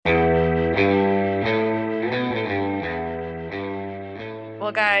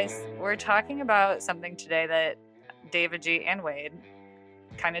Well, guys, we're talking about something today that David G and Wade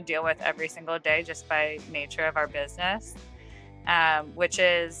kind of deal with every single day just by nature of our business, which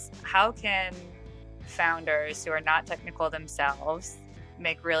is how can founders who are not technical themselves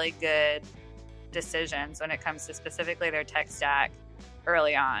make really good decisions when it comes to specifically their tech stack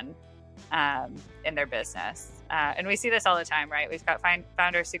early on in their business. And we see this all the time, right? We've got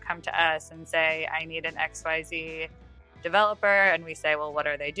founders who come to us and say, I need an XYZ developer. And we say, well, what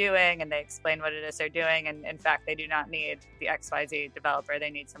are they doing? And they explain what it is they're doing. And in fact, they do not need the XYZ developer. They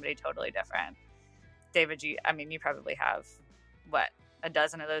need somebody totally different. David, you probably have, a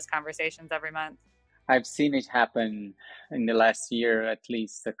dozen of those conversations every month? I've seen it happen in the last year at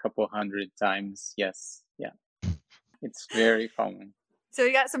least a couple hundred times. Yes. Yeah. It's very common. So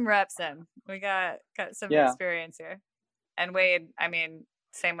we got some reps in. We got some experience here. And Wade,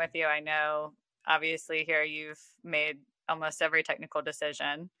 same with you. I know, obviously, here you've made almost every technical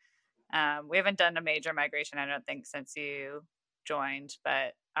decision. We haven't done a major migration, I don't think, since you joined,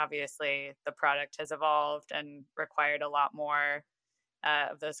 but obviously the product has evolved and required a lot more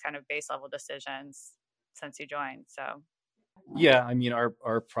of those kind of base level decisions since you joined. So yeah,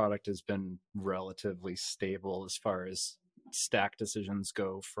 our product has been relatively stable as far as stack decisions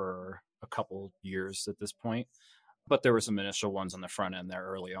go for a couple years at this point, but there were some initial ones on the front end there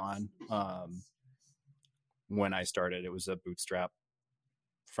early on. When I started, it was a Bootstrap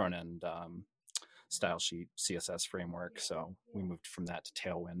front end style sheet CSS framework, so we moved from that to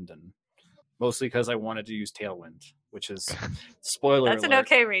Tailwind, and mostly because I wanted to use Tailwind, which is spoiler that's alert. An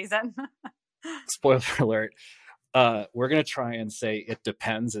okay reason. Spoiler alert. We're going to try and say it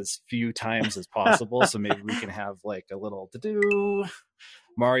depends as few times as possible. So maybe we can have like a little to-do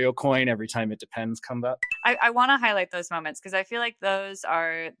Mario coin every time it depends come up. I want to highlight those moments because I feel like those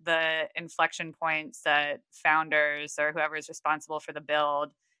are the inflection points that founders or whoever is responsible for the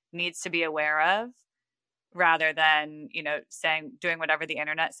build needs to be aware of, rather than, doing whatever the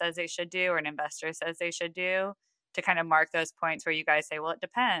internet says they should do or an investor says they should do, to kind of mark those points where you guys say, well, it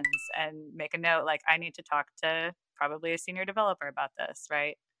depends, and make a note, like, I need to talk to probably a senior developer about this,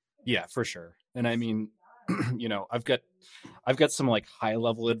 right? Yeah, for sure. And I've got some like high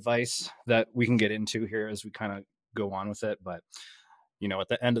level advice that we can get into here as we kind of go on with it. But, at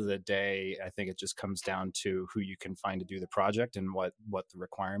the end of the day, I think it just comes down to who you can find to do the project and what the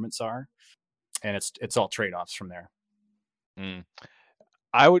requirements are. And it's all trade-offs from there.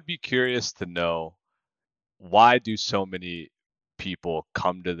 I would be curious to know, why do so many people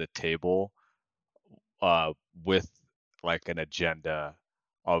come to the table with like an agenda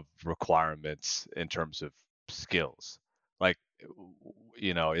of requirements in terms of skills? Like,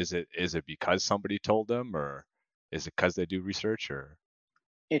 is it because somebody told them, or is it because they do research? Or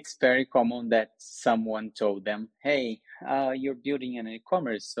it's very common that someone told them, hey, you're building an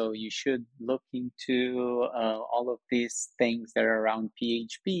e-commerce, so you should look into all of these things that are around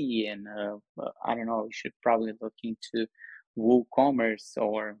PHP, and I don't know, you should probably look into WooCommerce,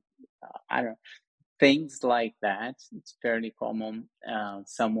 or I don't know, things like that. It's fairly common.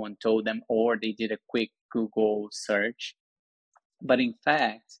 Someone told them, or they did a quick Google search. But in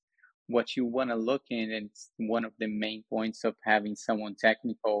fact, what you want to look in, and it's one of the main points of having someone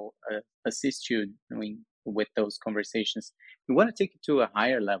technical assist you with those conversations, you want to take it to a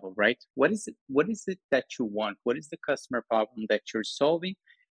higher level, right? What is it that you want? What is the customer problem that you're solving?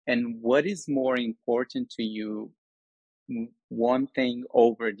 And what is more important to you, one thing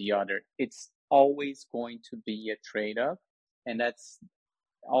over the other? It's always going to be a trade-off, and that's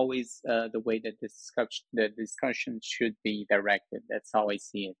always the way that the discussion should be directed. That's how I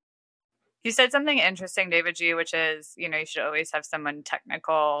see it. You said something interesting, David G, which is, you should always have someone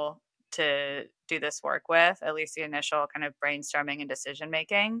technical to do this work with, at least the initial kind of brainstorming and decision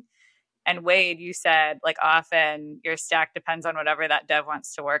making. And Wade, you said, like, often your stack depends on whatever that dev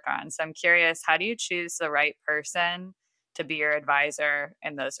wants to work on. So I'm curious, how do you choose the right person to be your advisor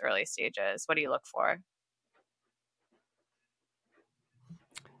in those early stages? What do you look for?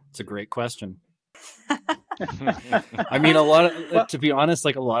 It's a great question. To be honest,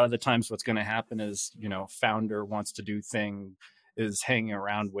 like a lot of the times what's going to happen is, founder wants to do thing, is hanging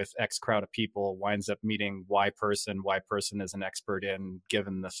around with X crowd of people, winds up meeting Y person is an expert in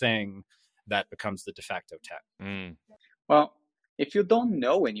given the thing, that becomes the de facto tech. Well, if you don't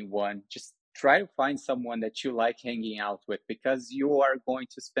know anyone, just try to find someone that you like hanging out with, because you are going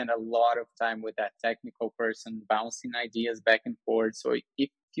to spend a lot of time with that technical person, bouncing ideas back and forth. So if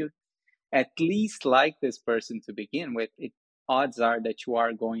you at least like this person to begin with, odds are that you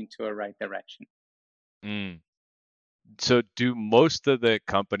are going to a right direction. So do most of the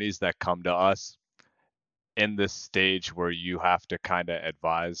companies that come to us in this stage where you have to kind of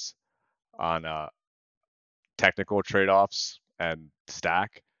advise on technical trade-offs and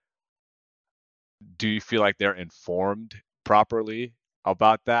stack, do you feel like they're informed properly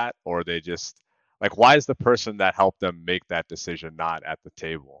about that, or they just like, why is the person that helped them make that decision not at the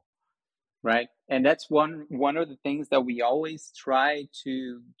table? Right, and that's one of the things that we always try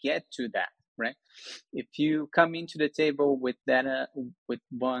to get to that, right? If you come into the table with that with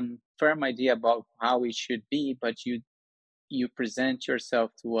one firm idea about how it should be, but you present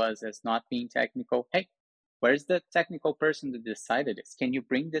yourself to us as not being technical, hey, where's the technical person that decided this? Can you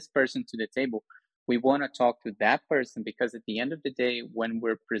bring this person to the table? We want to talk to that person, because at the end of the day, when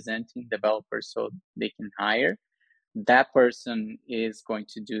we're presenting developers so they can hire, that person is going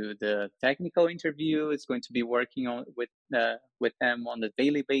to do the technical interview, is going to be working on with them on a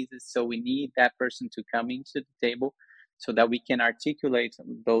daily basis. So we need that person to come into the table so that we can articulate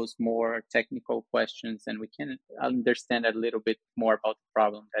those more technical questions and we can understand a little bit more about the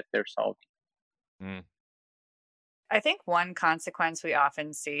problem that they're solving. Mm. I think one consequence we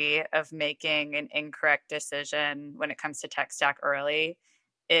often see of making an incorrect decision when it comes to tech stack early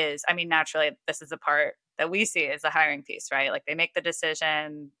is, I mean, naturally, this is the part that we see as the hiring piece, right? Like they make the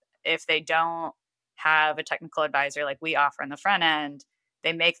decision. If they don't have a technical advisor like we offer in the front end,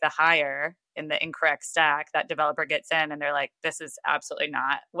 they make the hire in the incorrect stack. That developer gets in and they're like, this is absolutely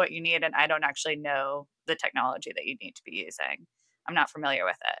not what you need. And I don't actually know the technology that you need to be using. I'm not familiar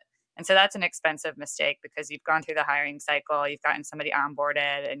with it. And so that's an expensive mistake because you've gone through the hiring cycle, you've gotten somebody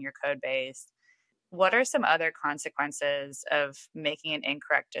onboarded in your code base. What are some other consequences of making an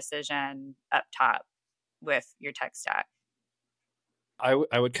incorrect decision up top with your tech stack? I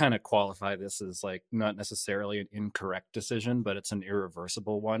would kind of qualify this as like not necessarily an incorrect decision, but it's an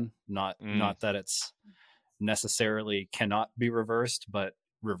irreversible one. Not that it's necessarily cannot be reversed, but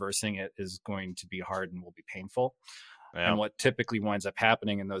reversing it is going to be hard and will be painful. Yeah. And what typically winds up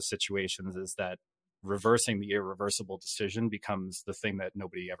happening in those situations is that reversing the irreversible decision becomes the thing that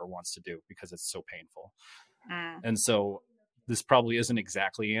nobody ever wants to do because it's so painful. And so this probably isn't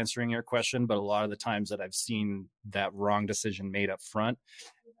exactly answering your question, but a lot of the times that I've seen that wrong decision made up front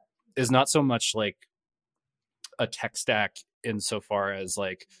is not so much like a tech stack insofar as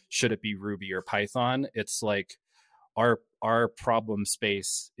like, should it be Ruby or Python? It's like our problem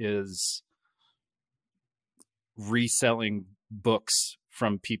space is reselling books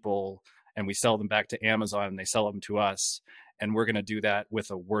from people, and we sell them back to Amazon and they sell them to us, and we're going to do that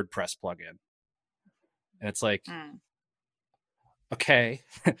with a WordPress plugin. And it's like, okay,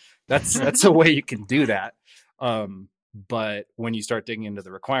 that's a way you can do that. But when you start digging into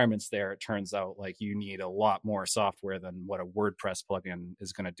the requirements there, it turns out like you need a lot more software than what a WordPress plugin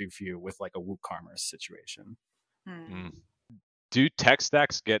is going to do for you with like a WooCommerce situation. Do tech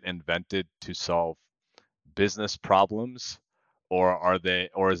stacks get invented to solve business problems, or is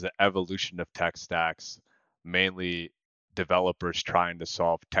the evolution of tech stacks mainly developers trying to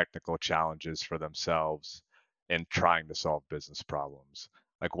solve technical challenges for themselves and trying to solve business problems?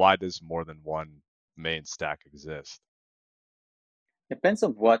 Like, why does more than one main stack exist? Depends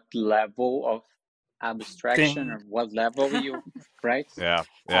on what level of abstraction or what level you right?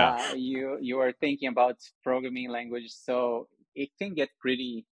 You are thinking about programming language, so it can get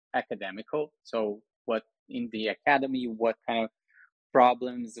pretty academical. So what in the academy, what kind of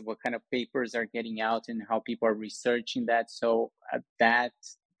problems, what kind of papers are getting out and how people are researching that. So that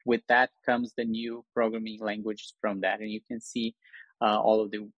with that comes the new programming languages from that, and you can see all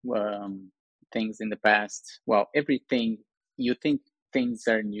of the things in the past. Well, everything you think things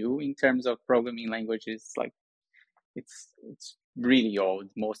are new in terms of programming languages, like it's really old.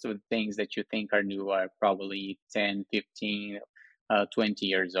 Most of the things that you think are new are probably 10, 15, 20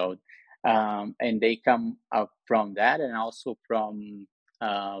 years old. And they come up from that, and also from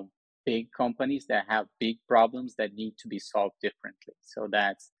big companies that have big problems that need to be solved differently. So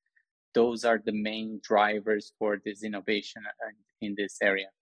those are the main drivers for this innovation in this area.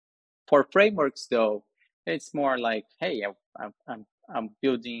 For frameworks, though, it's more like, hey, I'm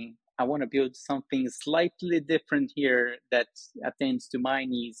building. I want to build something slightly different here that attends to my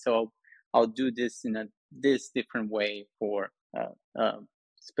needs. So I'll do this in this different way for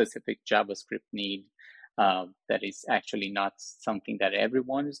specific JavaScript need that is actually not something that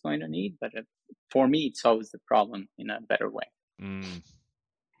everyone is going to need, but for me, it solves the problem in a better way.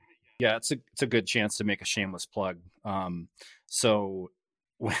 Yeah, it's a good chance to make a shameless plug. So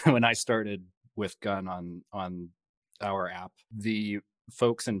when I started with Gun on our app, the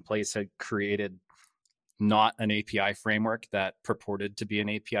folks in place had created not an API framework that purported to be an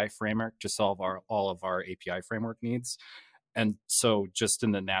API framework to solve all of our API framework needs. And so just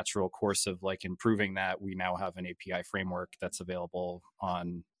in the natural course of like improving that, we now have an API framework that's available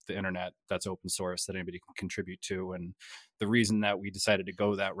on the internet that's open source that anybody can contribute to. And the reason that we decided to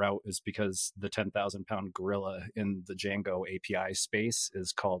go that route is because the 10,000 pound gorilla in the Django API space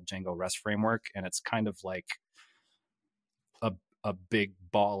is called Django REST Framework. And it's kind of like a big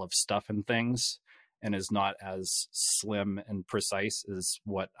ball of stuff and things, and is not as slim and precise as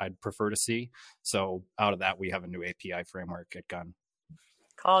what I'd prefer to see. So out of that, we have a new API framework at Gun.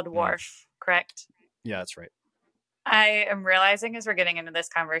 Called Wharf, correct? Yeah, that's right. I am realizing as we're getting into this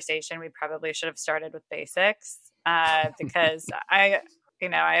conversation, we probably should have started with basics because I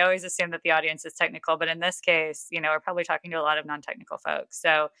always assume that the audience is technical, but in this case, we're probably talking to a lot of non-technical folks.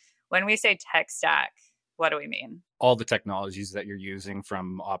 So when we say tech stack, what do we mean? All the technologies that you're using,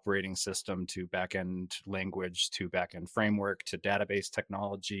 from operating system to backend language to backend framework to database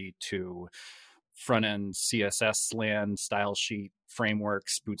technology to front-end CSS, LAN, style sheet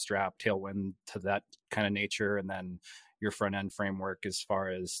frameworks, Bootstrap, Tailwind, to that kind of nature. And then your front-end framework as far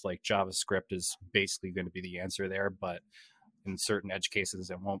as like JavaScript is basically going to be the answer there, but in certain edge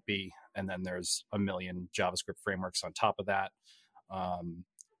cases it won't be. And then there's a million JavaScript frameworks on top of that.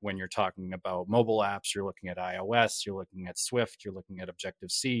 When you're talking about mobile apps, you're looking at iOS, you're looking at Swift, you're looking at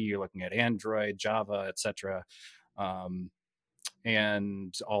Objective-C, you're looking at Android, Java, etc.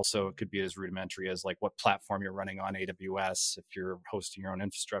 And also it could be as rudimentary as like what platform you're running on AWS, if you're hosting your own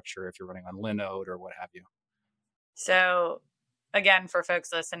infrastructure, if you're running on Linode or what have you. So again, for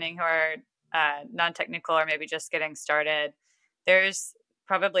folks listening who are non-technical or maybe just getting started, there's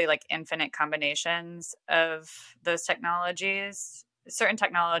probably like infinite combinations of those technologies. Certain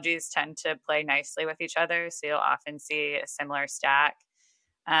technologies tend to play nicely with each other, so you'll often see a similar stack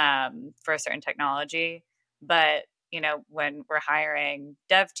for a certain technology. But when we're hiring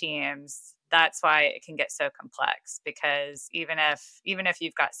dev teams, that's why it can get so complex, because even if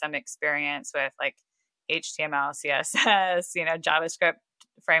you've got some experience with like HTML, CSS, JavaScript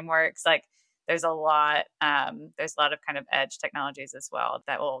frameworks, like there's a lot of kind of edge technologies as well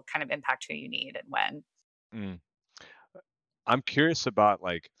that will kind of impact who you need and when. I'm curious about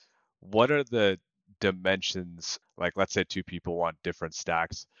like, what are the dimensions? Like, let's say two people want different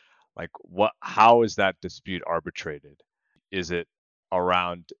stacks. Like, how is that dispute arbitrated? Is it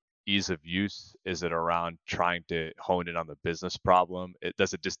around ease of use? Is it around trying to hone in on the business problem?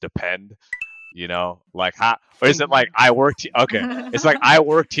 Does it just depend? Like how, or is it like I worked? Okay, it's like I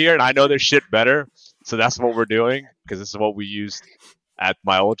worked here and I know this shit better, so that's what we're doing because this is what we used at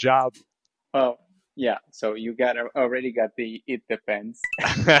my old job. Well, yeah. So you already got the it depends.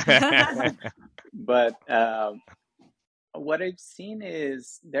 But what I've seen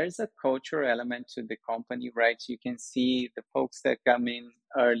is there's a cultural element to the company, right? You can see the folks that come in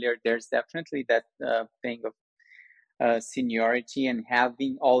earlier. There's definitely that thing of seniority and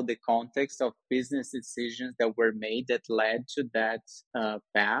having all the context of business decisions that were made that led to that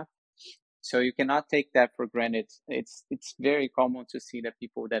path. So you cannot take that for granted. It's very common to see that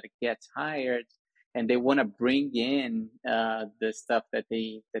people that get hired and they want to bring in the stuff that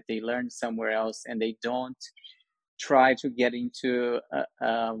they learned somewhere else, and they don't try to get into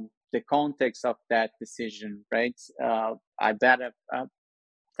the context of that decision, right? I bet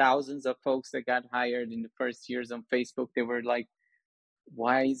thousands of folks that got hired in the first years on Facebook, they were like,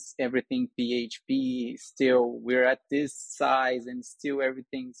 why is everything PHP still? We're at this size and still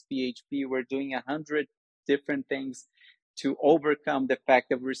everything's PHP. We're doing 100 different things to overcome the fact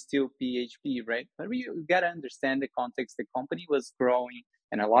that we're still PHP, right? But you got to understand the context. The company was growing,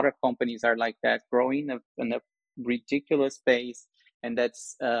 and a lot of companies are like that, growing in a ridiculous pace, and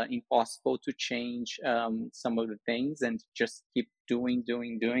that's impossible to change some of the things and just keep doing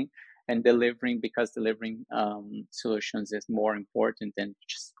and delivering, because delivering solutions is more important than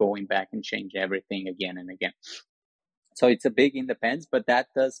just going back and change everything again and again. So it's a big independence, but that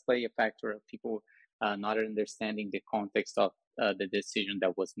does play a factor of people not understanding the context of the decision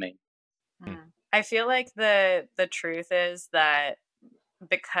that was made. I feel like the truth is that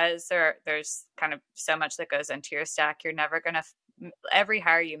because there's kind of so much that goes into your stack, you're never going to, every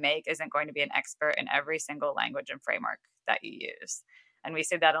hire you make isn't going to be an expert in every single language and framework that you use. And we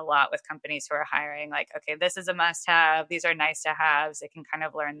see that a lot with companies who are hiring, like, okay, this is a must-have, these are nice to haves, they can kind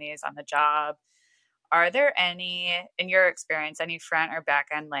of learn these on the job. Are there any, in your experience, any front or back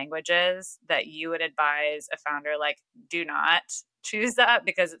end languages that you would advise a founder, like, do not choose that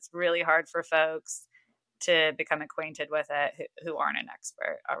because it's really hard for folks to become acquainted with it who aren't an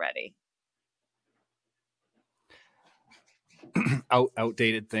expert already?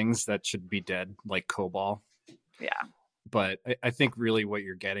 Outdated things that should be dead, like COBOL. Yeah. But I think really what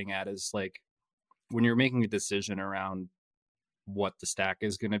you're getting at is like when you're making a decision around what the stack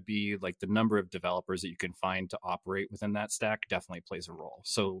is going to be, like the number of developers that you can find to operate within that stack definitely plays a role.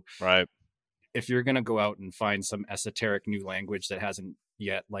 So Right. if you're going to go out and find some esoteric new language that hasn't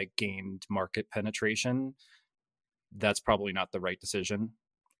yet like gained market penetration, that's probably not the right decision.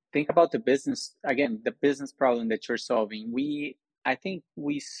 Think about the business, again, the business problem that you're solving. I think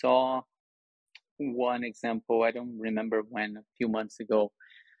we saw one example, I don't remember when, a few months ago.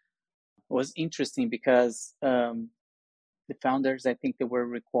 It was interesting because the founders, I think they were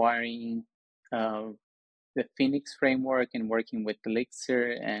requiring the Phoenix framework and working with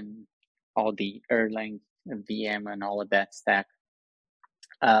Elixir and all the Erlang VM and all of that stack.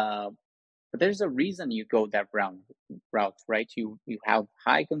 But there's a reason you go that route, right? You have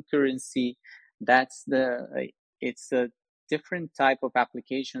high concurrency. It's a different type of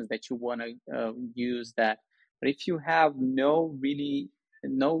applications that you want to use that. But if you have no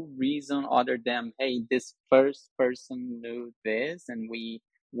reason other than, hey, this first person knew this and we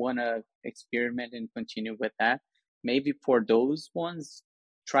want to experiment and continue with that, maybe for those ones,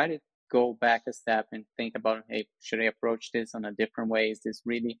 try to go back a step and think about, hey, should I approach this on a different way? Is this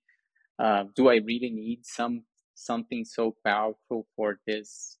really do I really need something so powerful for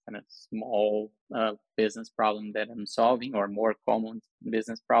this kind of small business problem that I'm solving, or more common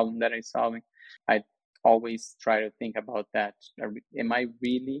business problem that I'm solving? I always try to think about that. Am I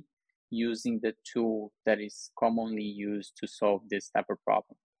really using the tool that is commonly used to solve this type of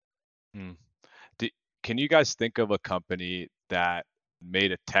problem? Can you guys think of a company that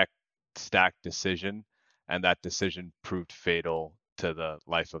made a tech stack decision and that decision proved fatal to the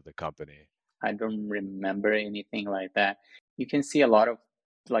life of the company? I don't remember anything like that. You can see a lot of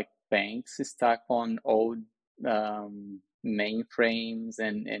like banks stuck on old mainframes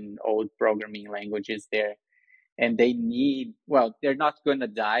and old programming languages there. And they're not going to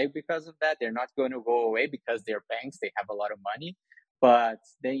die because of that. They're not going to go away because they're banks. They have a lot of money, but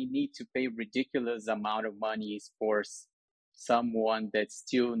they need to pay ridiculous amount of money for someone that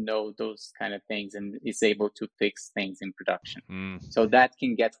still knows those kind of things and is able to fix things in production. So that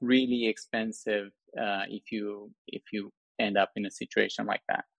can get really expensive if you end up in a situation like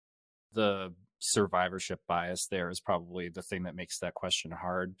that. The survivorship bias there is probably the thing that makes that question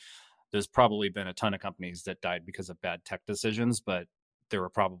hard. There's probably been a ton of companies that died because of bad tech decisions, but there were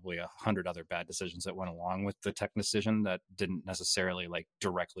probably 100 other bad decisions that went along with the tech decision that didn't necessarily like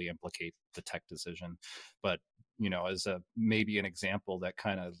directly implicate the tech decision. But as maybe an example that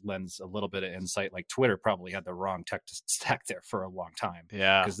kind of lends a little bit of insight, like Twitter probably had the wrong tech stack there for a long time.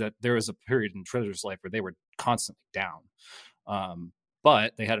 Yeah, because there was a period in Twitter's life where they were constantly down.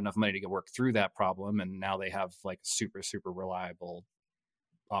 But they had enough money to get work through that problem, and now they have like super, super reliable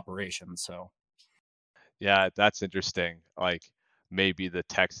operation. So yeah, that's interesting. Like maybe the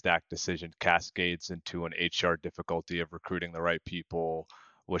tech stack decision cascades into an HR difficulty of recruiting the right people,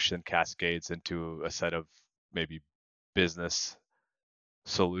 which then cascades into a set of maybe business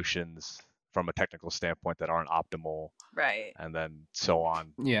solutions from a technical standpoint that aren't optimal, right? And then so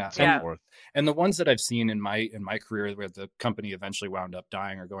on, and so forth. And the ones that I've seen in my career where the company eventually wound up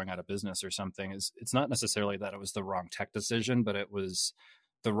dying or going out of business or something, is it's not necessarily that it was the wrong tech decision, but it was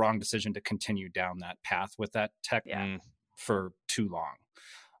the wrong decision to continue down that path with that tech for too long.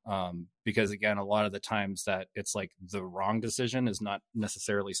 Because again, a lot of the times that it's like the wrong decision is not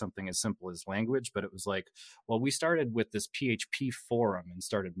necessarily something as simple as language, but it was like, well, we started with this PHP forum and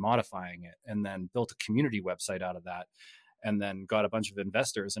started modifying it and then built a community website out of that and then got a bunch of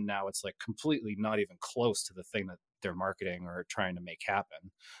investors. And now it's like completely not even close to the thing that they're marketing or trying to make happen.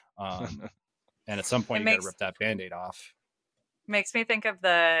 And at some point you got to rip that Band-Aid off. Makes me think of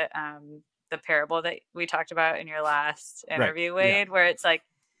the parable that we talked about in your last interview, Wade, where it's like,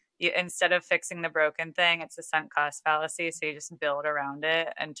 instead of fixing the broken thing, it's a sunk cost fallacy. So you just build around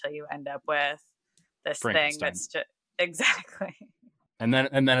it until you end up with this thing that's just exactly. And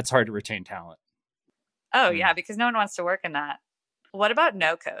then it's hard to retain talent. Oh yeah, because no one wants to work in that. What about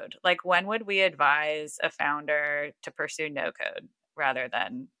no code? Like, when would we advise a founder to pursue no code rather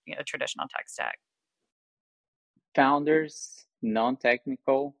than traditional tech stack? Founders,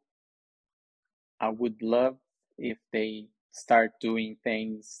 non-technical, I would love if they start doing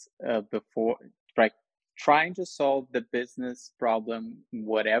things before, like trying to solve the business problem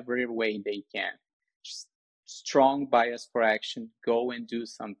whatever way they can. Just strong bias for action. Go and do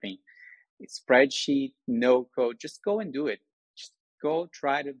something. Spreadsheet, no code. Just go and do it. Just go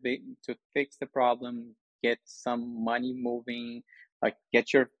try to fix the problem. Get some money moving. Like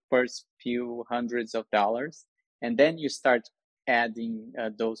get your first few hundreds of dollars, and then you start adding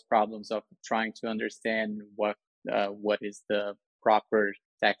those problems of trying to understand what is the proper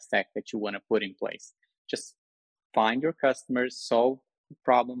tech stack that you want to put in place. Just find your customers, solve the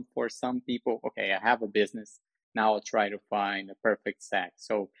problem for some people. Okay, I have a business. Now I'll try to find a perfect stack.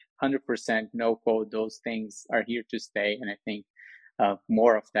 So 100% no code, those things are here to stay. And I think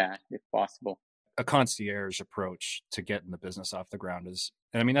more of that if possible. A concierge approach to getting the business off the ground is,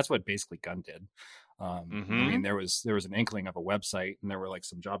 and I mean, that's what basically Gun did. I mean, there was an inkling of a website and there were like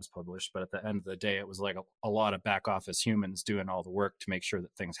some jobs published, but at the end of the day, it was like a lot of back office humans doing all the work to make sure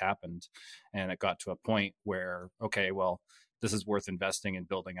that things happened. And it got to a point where, okay, well, this is worth investing in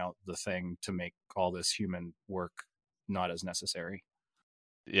building out the thing to make all this human work not as necessary.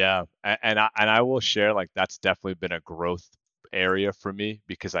 Yeah, and I will share, like, that's definitely been a growth area for me,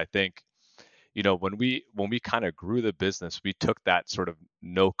 because I think, you know, when we kind of grew the business, we took that sort of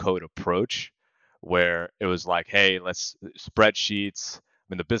no code approach where it was like, hey, let's spreadsheets. I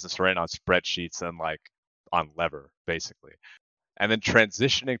mean, the business ran on spreadsheets and like on Lever, basically. And then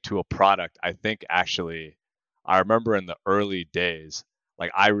transitioning to a product, I think actually, I remember in the early days,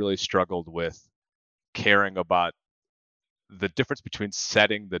 like I really struggled with caring about the difference between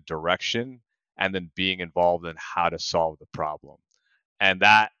setting the direction and then being involved in how to solve the problem. And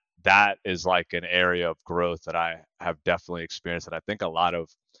that is like an area of growth that I have definitely experienced. And I think a lot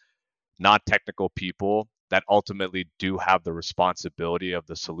of non-technical people that ultimately do have the responsibility of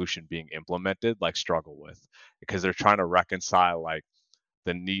the solution being implemented, like, struggle with, because they're trying to reconcile like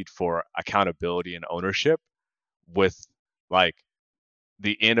the need for accountability and ownership with like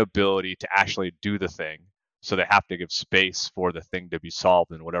the inability to actually do the thing. So they have to give space for the thing to be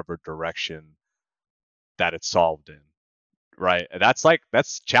solved in whatever direction that it's solved in. Right. And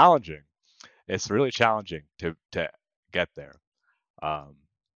that's challenging. It's really challenging to get there.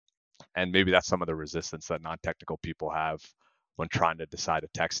 And maybe that's some of the resistance that non-technical people have when trying to decide a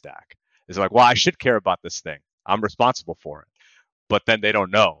tech stack. Is like, well, I should care about this thing. I'm responsible for it. But then they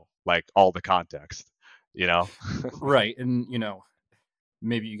don't know like all the context, you know? Right. And, you know,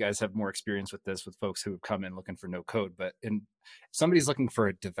 maybe you guys have more experience with this with folks who have come in looking for no code, but if somebody's looking for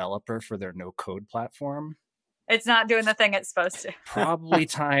a developer for their no code platform, it's not doing the thing it's supposed to. Probably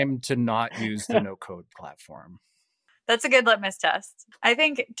time to not use the no code platform. That's a good litmus test. I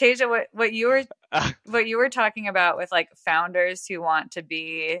think, Tasia, what you were talking about with like founders who want to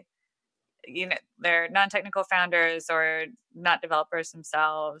be, you know, they're non-technical founders or not developers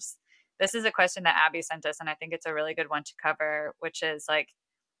themselves. This is a question that Abby sent us, and I think it's a really good one to cover, which is like,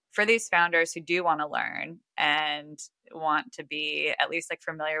 for these founders who do want to learn and want to be at least like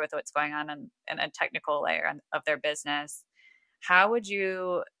familiar with what's going on in a technical layer of their business, how would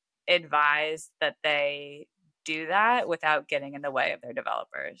you advise that they do that without getting in the way of their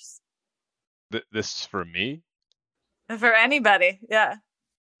developers? This is for me? For anybody, yeah.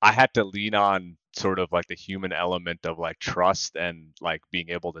 I had to lean on sort of like the human element of like trust and like being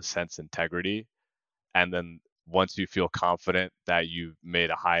able to sense integrity. And then once you feel confident that you've made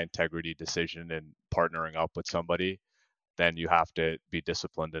a high integrity decision in partnering up with somebody, then you have to be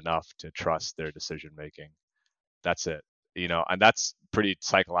disciplined enough to trust their decision making. That's it, you know, and that's pretty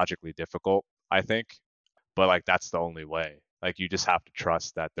psychologically difficult, I think, but like that's the only way. Like you just have to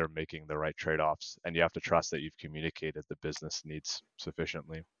trust that they're making the right trade-offs, and you have to trust that you've communicated the business needs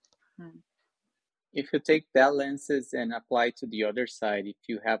sufficiently. If you take that lenses and apply to the other side, if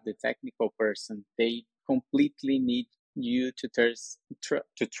you have the technical person, they completely need you to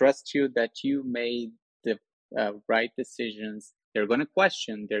trust you that you made the right decisions. They're going to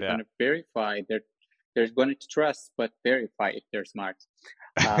question, they're going to verify, they're going to trust, but verify if they're smart.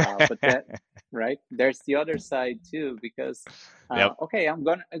 But that, right? There's the other side too, because okay, I'm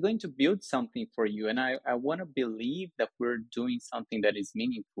going to build something for you, and I want to believe that we're doing something that is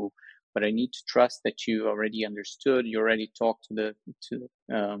meaningful. But I need to trust that you already understood, you already talked to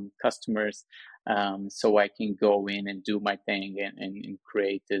the customers, so I can go in and do my thing and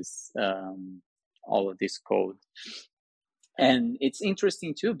create this all of this code. And it's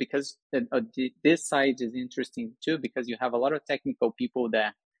interesting too, because this side is interesting too, because you have a lot of technical people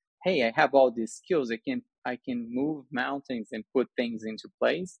that, hey, I have all these skills, I can move mountains and put things into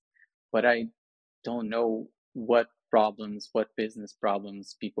place, but I don't know what business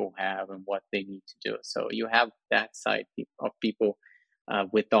problems people have and what they need to do. So you have that side of people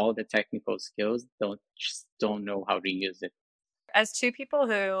with all the technical skills, don't know how to use it. As two people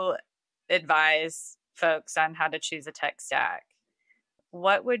who advise folks on how to choose a tech stack,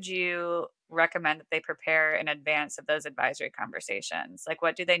 what would you recommend that they prepare in advance of those advisory conversations? Like,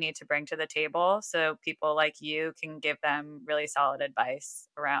 what do they need to bring to the table so people like you can give them really solid advice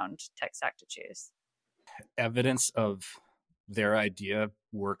around tech stack to choose? Evidence of their idea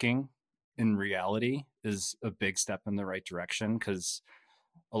working in reality is a big step in the right direction, because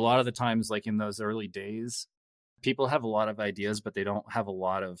a lot of the times, like in those early days, people have a lot of ideas, but they don't have a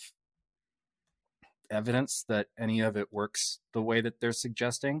lot of evidence that any of it works the way that they're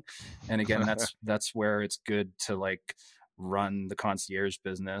suggesting. And again, that's where it's good to like run the concierge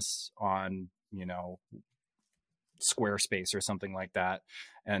business on, Squarespace or something like that,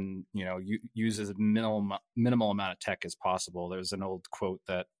 and you use as minimal amount of tech as possible. There's an old quote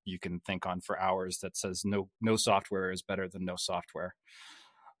that you can think on for hours that says no software is better than no software,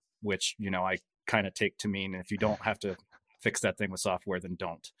 which I kind of take to mean if you don't have to fix that thing with software, then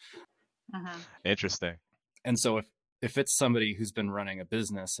don't. Interesting. And so if it's somebody who's been running a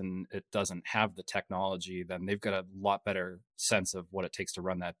business and it doesn't have the technology, then they've got a lot better sense of what it takes to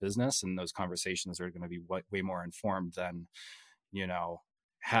run that business. And those conversations are going to be way more informed than,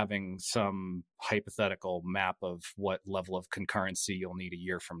 having some hypothetical map of what level of concurrency you'll need a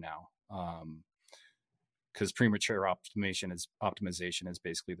year from now. Because premature optimization is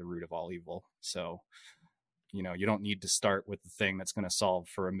basically the root of all evil. So, you don't need to start with the thing that's going to solve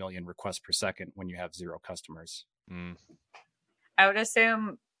for 1 million requests per second when you have 0 customers. I would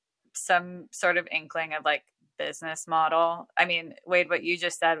assume some sort of inkling of like business model. I mean, Wade, what you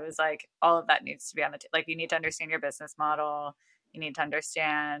just said was like all of that needs to be on the like you need to understand your business model. You need to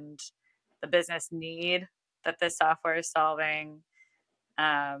understand the business need that this software is solving.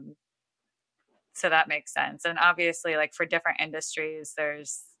 So that makes sense. And obviously, like for different industries,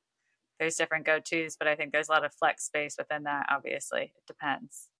 there's different go-tos, but I think there's a lot of flex space within that. Obviously, it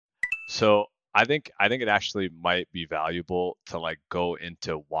depends. So I think it actually might be valuable to like go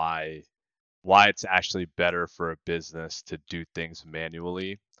into why it's actually better for a business to do things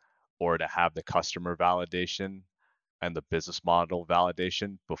manually or to have the customer validation and the business model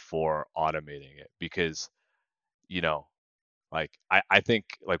validation before automating it. Because, like I think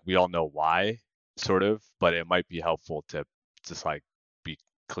like we all know why sort of, but it might be helpful to just like be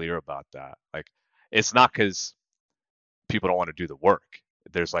clear about that. Like it's not because people don't want to do the work.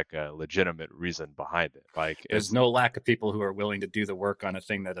 There's like a legitimate reason behind it. Like there's no lack of people who are willing to do the work on a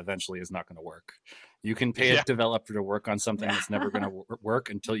thing that eventually is not going to work. You can pay a developer to work on something that's never going to work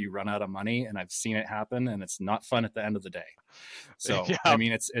until you run out of money. And I've seen it happen, and it's not fun at the end of the day. So, I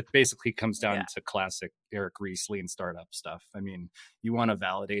mean, it basically comes down to classic Eric Ries lean startup stuff. I mean, you want to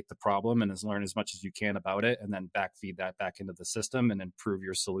validate the problem and learn as much as you can about it, and then backfeed that back into the system and improve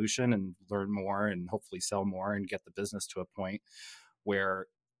your solution and learn more and hopefully sell more and get the business to a point where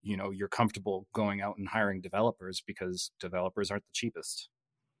you're comfortable going out and hiring developers, because developers aren't the cheapest.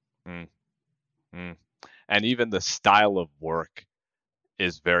 And even the style of work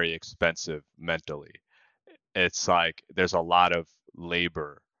is very expensive mentally. It's like there's a lot of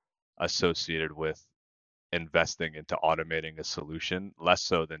labor associated with investing into automating a solution, less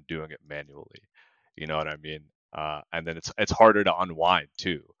so than doing it manually. You know what I mean? And then it's harder to unwind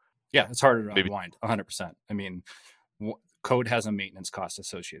too. Yeah, it's harder to unwind 100%. I mean, code has a maintenance cost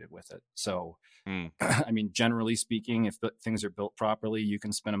associated with it. So, I mean, generally speaking, if things are built properly, you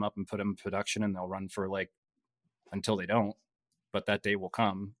can spin them up and put them in production and they'll run for like until they don't. But that day will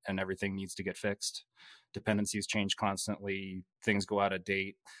come and everything needs to get fixed. Dependencies change constantly. Things go out of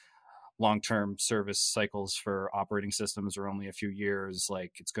date. Long-term service cycles for operating systems are only a few years.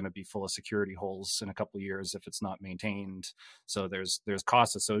 Like it's going to be full of security holes in a couple of years if it's not maintained. So there's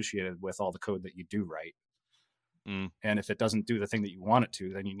costs associated with all the code that you do right. And if it doesn't do the thing that you want it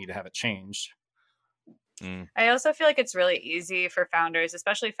to, then you need to have it changed. I also feel like it's really easy for founders,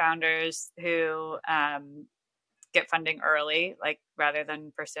 especially founders who get funding early, like rather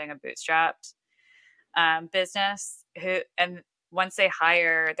than pursuing a bootstrapped business, and once they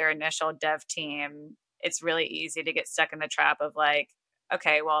hire their initial dev team, it's really easy to get stuck in the trap of like,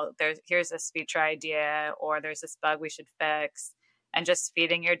 okay, well, here's this feature idea, or there's this bug we should fix. And just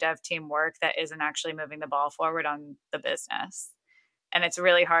feeding your dev team work that isn't actually moving the ball forward on the business. And it's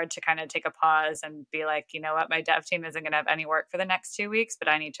really hard to kind of take a pause and be like, you know what, my dev team isn't going to have any work for the next 2 weeks, but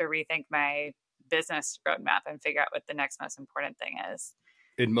I need to rethink my business roadmap and figure out what the next most important thing is.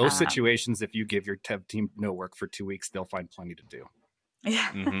 In most situations, if you give your dev team no work for 2 weeks, they'll find plenty to do.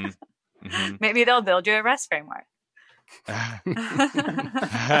 Yeah. Maybe they'll build you a REST framework.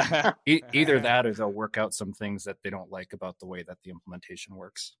 Either that or they'll work out some things that they don't like about the way that the implementation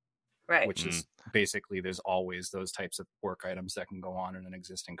works. Right. Which is basically there's always those types of work items that can go on in an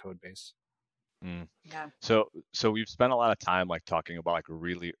existing code base. Yeah. So we've spent a lot of time like talking about like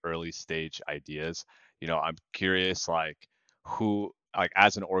really early stage ideas. I'm curious like who like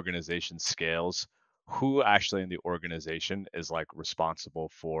as an organization scales, who actually in the organization is like responsible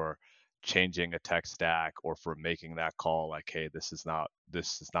for changing a tech stack or for making that call like, hey, this is not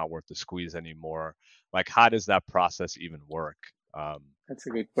worth the squeeze anymore. Like how does that process even work? That's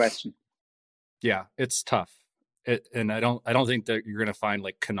a good question. Yeah, it's tough. And I don't think that you're going to find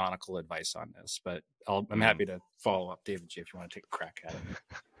like canonical advice on this, but I'm happy to follow up, David G, if you want to take a crack at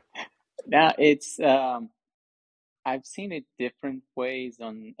it. Now it's I've seen it different ways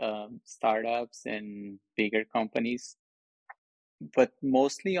on startups and bigger companies, but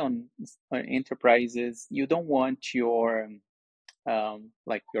mostly on enterprises. You don't want your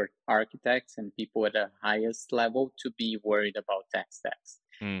like your architects and people at the highest level to be worried about tech stacks.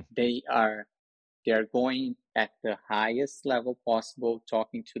 They are going at the highest level possible,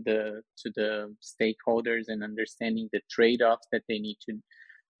 talking to the stakeholders and understanding the trade-offs that they need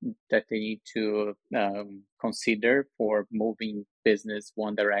to consider for moving business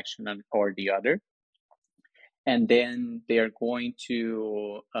one direction or the other. And then they are going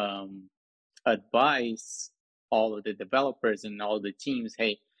to advise all of the developers and all the teams,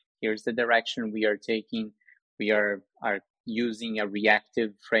 hey, here's the direction we are taking. We are using a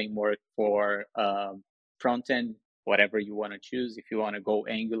reactive framework for front end, whatever you want to choose. If you want to go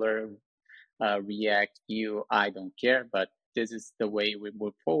Angular, React, Vue, I don't care, but this is the way we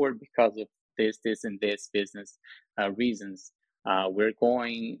move forward because of this, and this business reasons. We're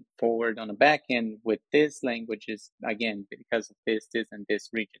going forward on the back end with this languages, again, because of this, and this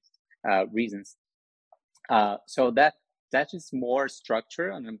reasons. So that is more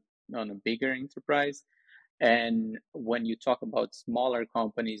structure on a bigger enterprise. And when you talk about smaller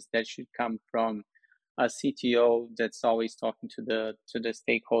companies, that should come from a CTO that's always talking to the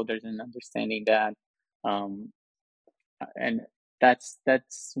stakeholders and understanding that, and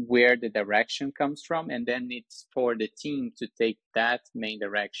that's where the direction comes from. And then it's for the team to take that main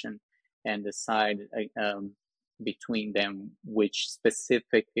direction and decide between them which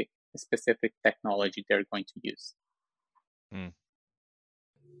specific technology they're going to use.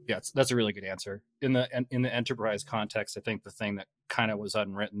 Yeah, that's a really good answer. In the enterprise context, I think the thing that kind of was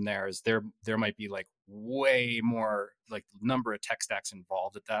unwritten there is there might be like way more, like number of tech stacks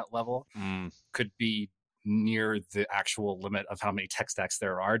involved at that level could be near the actual limit of how many tech stacks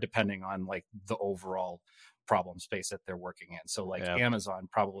there are, depending on like the overall problem space that they're working in. So like Amazon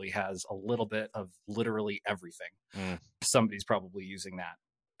probably has a little bit of literally everything. Somebody's probably using that.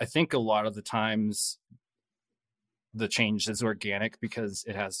 I think a lot of the times the change is organic because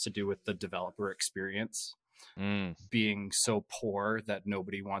it has to do with the developer experience being so poor that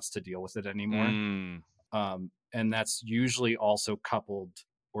nobody wants to deal with it anymore. And that's usually also coupled,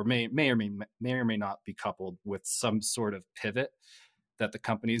 or may or may not be coupled with some sort of pivot that the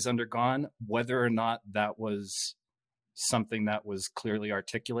company's undergone, whether or not that was something that was clearly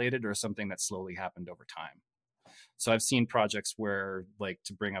articulated or something that slowly happened over time. So I've seen projects where, like,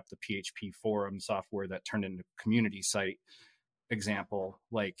 to bring up the PHP forum software that turned into a community site example,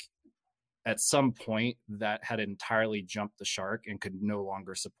 like at some point that had entirely jumped the shark and could no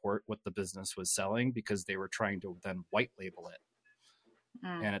longer support what the business was selling because they were trying to then white label it.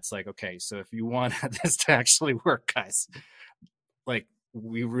 And it's like, okay, so if you want this to actually work, guys, like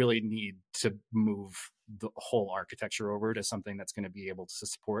we really need to move the whole architecture over to something that's going to be able to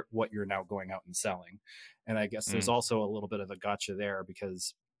support what you're now going out and selling. And I guess there's also a little bit of a gotcha there,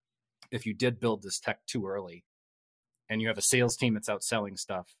 because if you did build this tech too early and you have a sales team that's out selling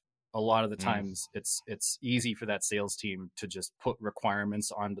stuff, a lot of the times it's easy for that sales team to just put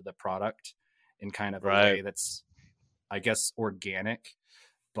requirements onto the product in kind of a way that's, I guess, organic,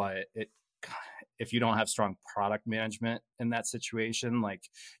 but if you don't have strong product management in that situation, like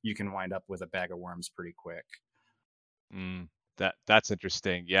you can wind up with a bag of worms pretty quick. That's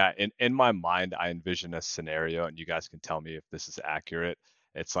interesting. Yeah. In my mind, I envision a scenario, and you guys can tell me if this is accurate.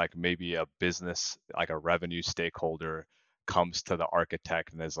 It's like maybe a business, like a revenue stakeholder comes to the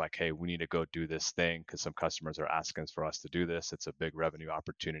architect and is like, hey, we need to go do this thing because some customers are asking for us to do this. It's a big revenue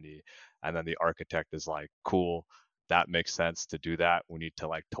opportunity. And then the architect is like, cool, that makes sense to do that. We need to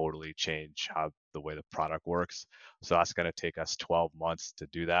like totally change how the way the product works. So that's going to take us 12 months to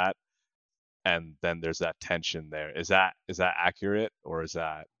do that. And then there's that tension there. Is that accurate, or is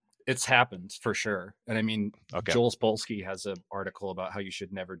that? It's happened for sure. And I mean, Joel Spolsky has an article about how you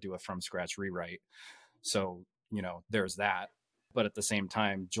should never do a from scratch rewrite. So, you know, there's that. But at the same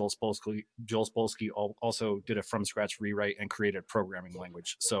time, Joel Spolsky also did a from scratch rewrite and created a programming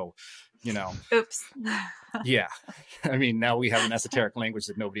language. So, you know, oops. Yeah. I mean, now we have an esoteric language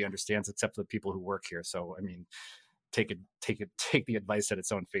that nobody understands except for the people who work here. So, I mean, take the advice at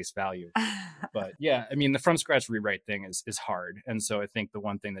its own face value. But yeah, I mean, the from scratch rewrite thing is hard. And so I think the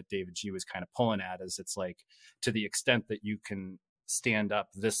one thing that David G was kind of pulling at is it's like, to the extent that you can stand up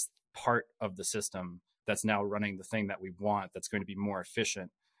this part of the system that's now running the thing that we want, that's going to be more efficient,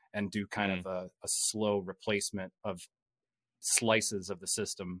 and do kind of a slow replacement of slices of the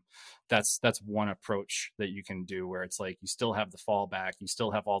system, that's one approach that you can do, where it's like you still have the fallback, you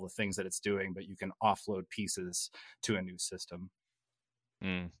still have all the things that it's doing, but you can offload pieces to a new system.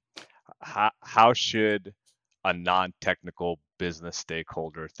 How should a non-technical business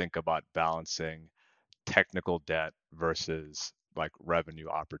stakeholder think about balancing technical debt versus like revenue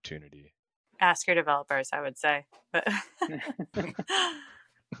opportunity? Ask your developers, I would say. But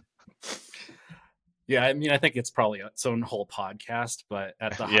yeah, I mean, I think it's probably its own whole podcast, but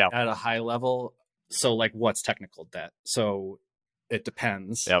at the at a high level, so like what's technical debt? So it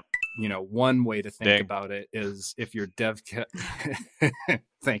depends. Yep. You know, one way to think about it is if your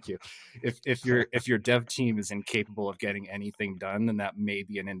thank you. If your dev team is incapable of getting anything done, then that may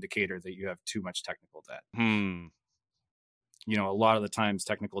be an indicator that you have too much technical debt. You know, a lot of the times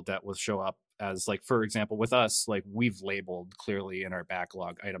technical debt will show up as, like, for example, with us, like we've labeled clearly in our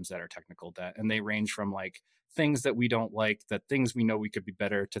backlog items that are technical debt, and they range from like things that we don't like, that things we know we could be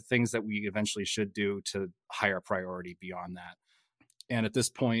better, to things that we eventually should do, to higher priority beyond that. And at this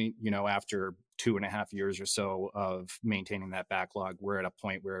point, you know, after 2.5 years or so of maintaining that backlog, we're at a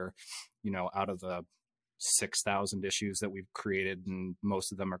point where, you know, out of the 6,000 issues that we've created, and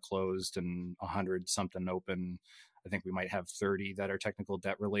most of them are closed and 100 something open, I think we might have 30 that are technical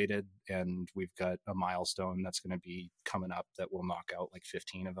debt related. And we've got a milestone that's going to be coming up that will knock out like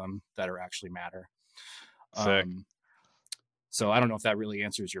 15 of them that are actually matter. So I don't know if that really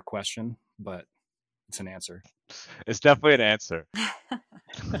answers your question, but it's an answer. It's definitely an answer.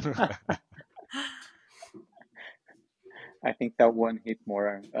 I think that one hit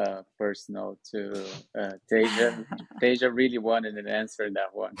more personal to Teja. Teja really wanted an answer in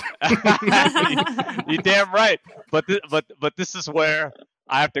that one. You're damn right. But this is where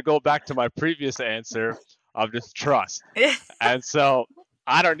I have to go back to my previous answer of just trust. And so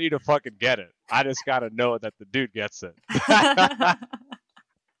I don't need to fucking get it. I just got to know that the dude gets it.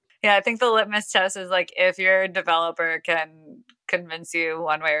 Yeah, I think the litmus test is like, if your developer can convince you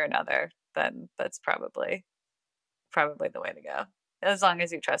one way or another, then that's probably the way to go, as long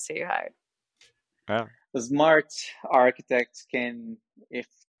as you trust who you hired. Yeah. The smart architects can, if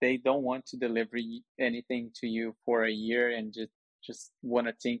they don't want to deliver anything to you for a year and just want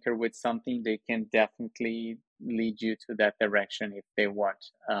to tinker with something, they can definitely lead you to that direction if they want.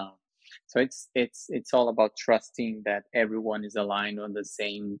 So it's all about trusting that everyone is aligned on the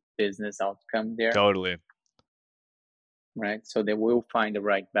same business outcome there. Totally. Right. So they will find the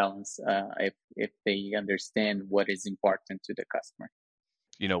right balance if they understand what is important to the customer.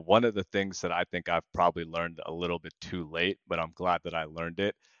 You know, one of the things that I think I've probably learned a little bit too late, but I'm glad that I learned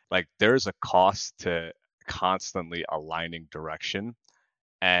it. Like, there's a cost to constantly aligning direction,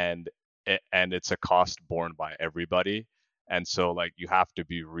 and it's a cost borne by everybody. And so, like, you have to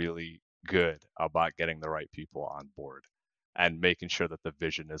be really good about getting the right people on board and making sure that the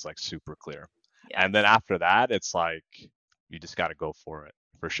vision is like super clear. Yes. And then after that, it's like, you just got to go for it,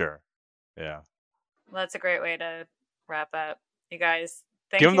 for sure. Yeah. Well, that's a great way to wrap up. You guys,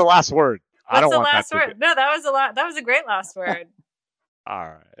 give him the last word. What's the last word? No, that was a lot. That was a great last word. All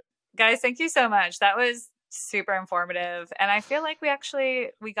right. Guys, thank you so much. That was super informative. And I feel like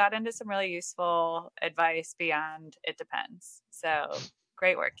we got into some really useful advice beyond it depends. So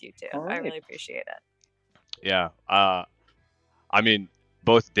great work, you two. Right. I really appreciate it. Yeah. I mean,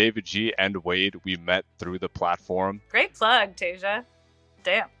 both David G and Wade, we met through the platform. Great plug, Teja.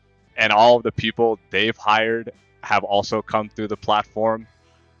 Damn. And all of the people they've hired have also come through the platform.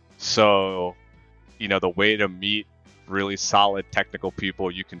 So, you know, the way to meet really solid technical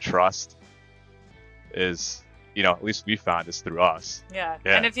people you can trust is, you know, at least we found is through us. Yeah.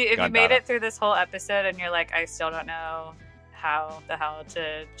 And if you made it through this whole episode and you're like, I still don't know how the hell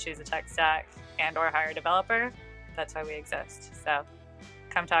to choose a tech stack and or hire a developer, that's why we exist. So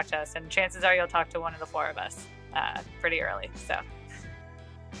come talk to us, and chances are you'll talk to one of the four of us pretty early. So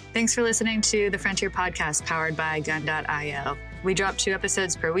thanks for listening to the Frontier Podcast, powered by Gun.io. We drop 2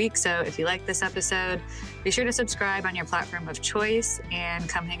 episodes per week, so if you like this episode, be sure to subscribe on your platform of choice and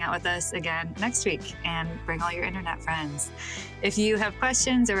come hang out with us again next week and bring all your internet friends. If you have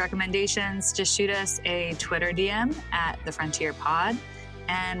questions or recommendations, just shoot us a Twitter DM at The Frontier Pod,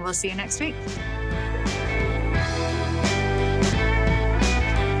 and we'll see you next week.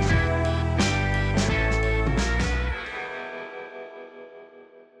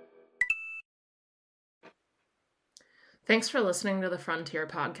 Thanks for listening to the Frontier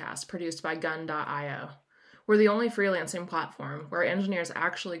Podcast, produced by Gun.io. We're the only freelancing platform where engineers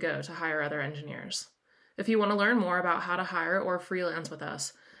actually go to hire other engineers. If you want to learn more about how to hire or freelance with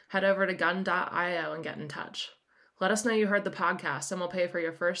us, head over to Gun.io and get in touch. Let us know you heard the podcast, and we'll pay for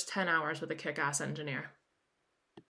your first 10 hours with a kick-ass engineer.